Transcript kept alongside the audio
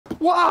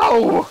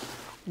Whoa!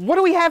 What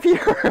do we have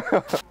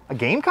here? A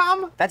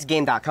Game.com? That's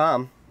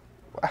game.com.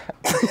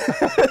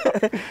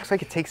 Looks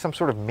like it takes some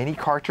sort of mini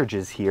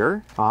cartridges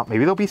here. Maybe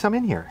there'll be some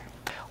in here.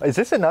 Is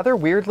this another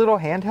weird little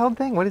handheld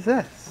thing? What is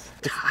this?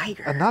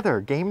 Tiger. Another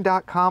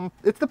Game.com.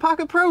 It's the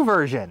Pocket Pro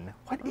version.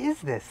 What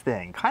is this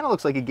thing? Kind of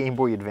looks like a Game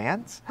Boy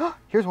Advance.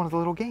 Here's one of the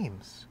little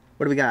games.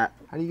 What do we got?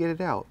 How do you get it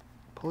out?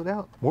 Pull it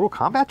out. Mortal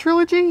Kombat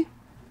trilogy?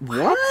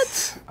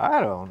 What?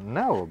 I don't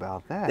know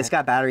about that. It's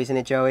got batteries in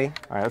it, Joey.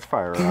 All right, let's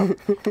fire it up.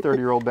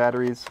 30-year-old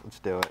batteries. Let's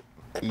do it.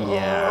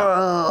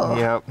 Yeah.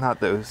 Yep,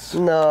 not those.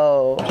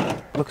 No.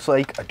 Looks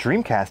like a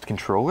Dreamcast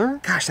controller.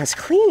 Gosh, that's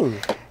clean.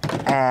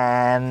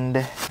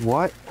 And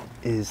what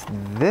is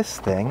this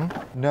thing?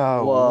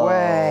 No Whoa.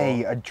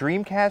 way. A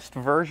Dreamcast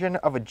version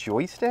of a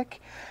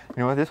joystick? You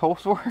know what this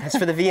holds for? That's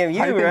for the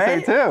VMU, I right?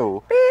 think so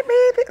too. Beep,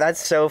 beep, beep.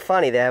 That's so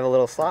funny. They have a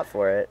little slot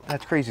for it.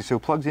 That's crazy. So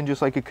it plugs in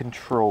just like a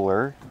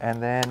controller,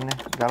 and then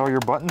got all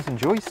your buttons and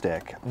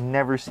joystick.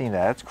 Never seen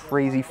that. That's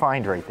crazy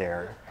find right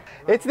there.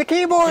 It's the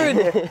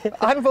keyboard!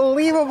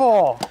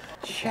 Unbelievable!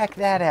 Check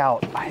that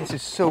out. This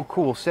is so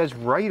cool. Says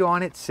right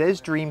on it,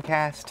 says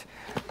Dreamcast.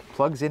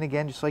 Plugs in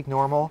again just like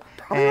normal.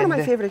 Probably one of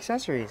my favorite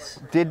accessories.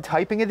 Did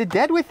Typing of the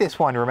Dead with this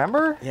one,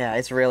 remember? Yeah,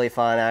 it's really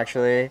fun,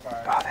 actually.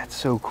 Oh, that's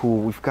so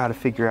cool. We've got to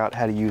figure out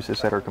how to use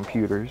this at our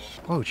computers.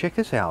 Whoa, check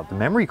this out. The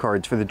memory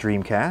cards for the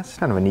Dreamcast.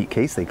 Kind of a neat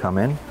case they come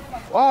in.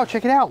 Oh,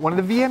 check it out. One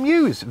of the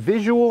VMUs.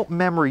 Visual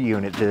Memory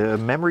Unit. The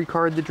memory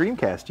card the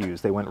Dreamcast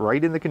used. They went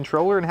right in the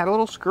controller and had a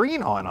little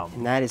screen on them.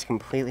 And that is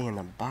completely in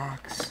the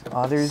box.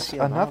 There's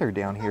another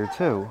down here,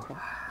 too.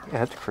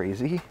 Yeah, that's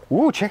crazy.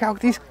 Ooh, check out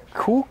these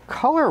cool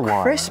color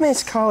ones.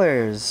 Christmas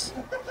colors.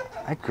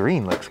 That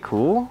green looks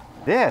cool.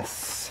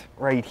 This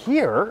right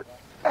here,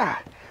 a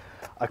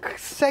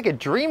Sega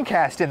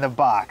Dreamcast in the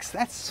box.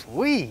 That's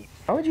sweet.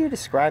 How would you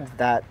describe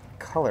that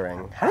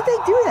coloring? How did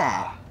they do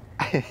that?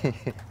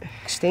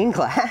 Stained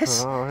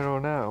glass? Oh, I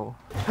don't know.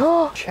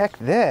 Check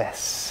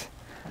this.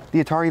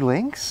 The Atari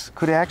Lynx?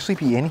 Could it actually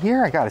be in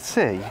here? I gotta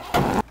see.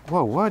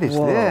 Whoa, what is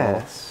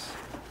this?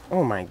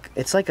 Oh my,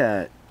 it's like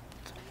a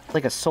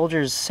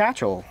soldier's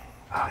satchel.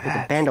 Like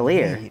a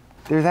bandolier. Neat.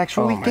 There's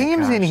actually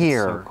games in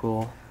here. So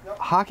cool.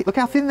 Hockey, look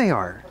how thin they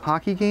are.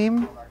 Hockey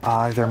game.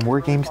 Are there more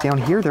games down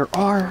here? There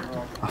are.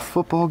 A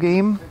football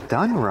game.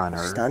 Stun Runner.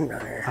 Stun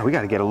Runner. Oh, we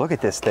gotta get a look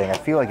at this thing. I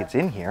feel like it's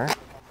in here.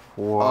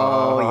 Whoa.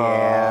 Oh,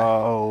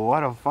 yeah.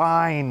 What a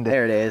find.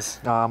 There it is.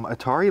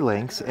 Atari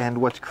Lynx, and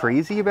what's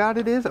crazy about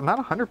it is, I'm not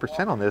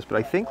 100% on this, but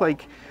I think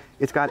like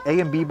it's got A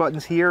and B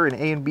buttons here and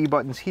A and B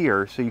buttons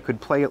here, so you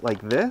could play it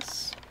like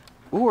this.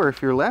 Or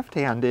if you're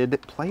left-handed,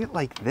 play it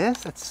like this.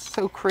 That's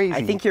so crazy.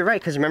 I think you're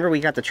right, because remember we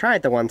got to try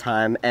it the one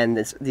time, and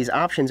these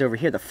options over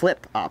here, the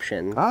flip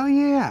option. Oh,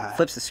 yeah.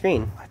 Flips the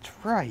screen. That's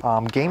right.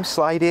 Game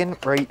slide in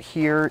right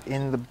here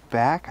in the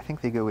back. I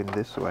think they go in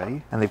this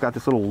way. And they've got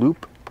this little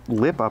loop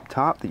lip up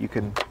top that you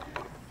can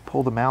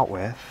pull them out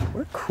with.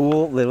 What a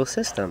cool little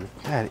system.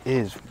 That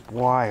is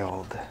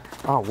wild.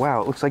 Oh, wow.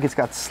 It looks like it's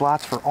got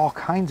slots for all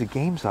kinds of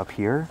games up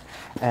here.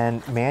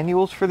 And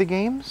manuals for the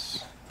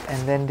games.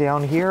 And then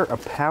down here, a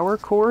power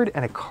cord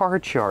and a car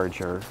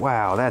charger.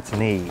 Wow, that's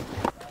neat.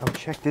 Oh,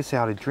 check this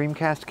out, a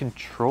Dreamcast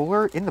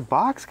controller in the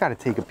box. Got to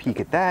take a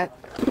peek at that.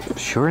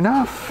 Sure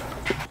enough.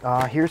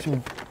 Here's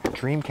some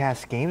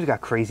Dreamcast games.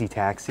 Got Crazy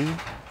Taxi,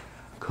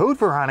 Code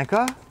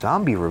Veronica,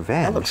 Zombie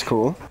Revenge. That looks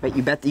cool. But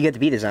you get to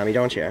beat a zombie,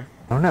 don't you?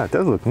 I don't know, it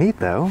does look neat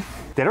though.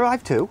 Dead or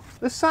Alive 2.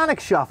 The Sonic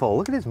Shuffle,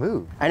 look at his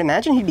move. I'd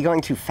imagine he'd be going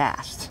too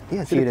fast.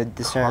 Yeah, for you to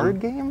discern. Card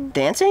game?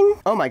 Dancing?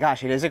 Oh my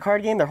gosh, it is a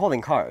card game? They're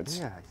holding cards.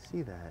 Yeah, I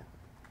see that.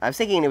 I was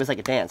thinking it was like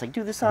a dance, like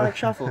do the Sonic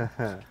Shuffle.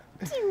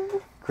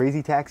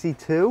 Crazy Taxi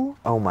 2?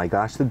 Oh my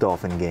gosh, the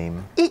dolphin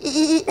game.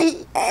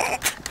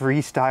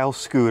 Freestyle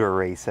scooter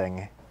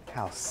racing.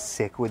 How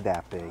sick would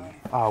that be?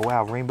 Oh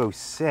wow, Rainbow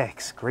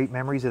Six. Great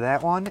memories of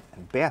that one.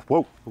 And Bath,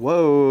 whoa.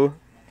 Whoa.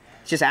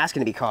 It's just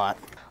asking to be caught.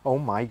 Oh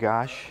my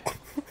gosh.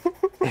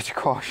 It's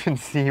Caution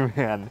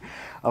Seaman.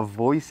 A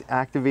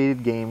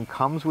voice-activated game,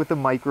 comes with a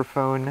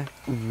microphone.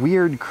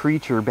 Weird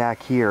creature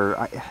back here.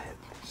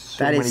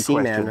 That is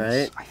Seaman,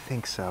 right? I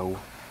think so.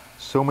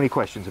 So many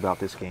questions about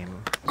this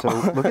game. So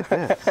look at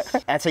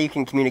this. That's how you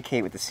can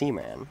communicate with the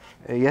Seaman.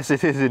 Yes,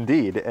 it is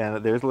indeed.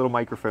 And there's a little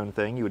microphone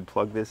thing. You would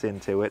plug this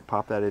into it,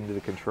 pop that into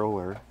the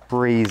controller.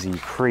 Crazy,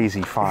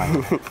 crazy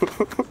fun.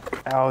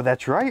 Oh,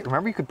 that's right.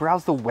 Remember you could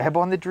browse the web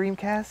on the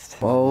Dreamcast?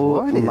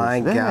 Oh my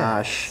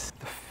gosh.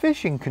 The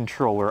fishing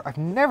controller. I've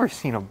never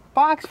seen a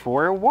box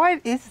for it.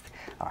 What is...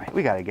 All right,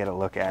 we got to get a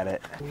look at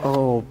it.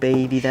 Oh,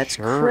 baby, that's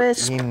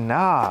crisp.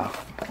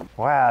 Enough.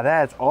 Wow,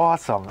 that's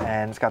awesome.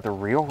 And it's got the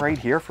reel right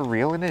here for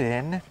reeling it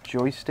in.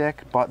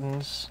 Joystick,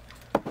 buttons.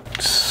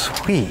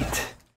 Sweet.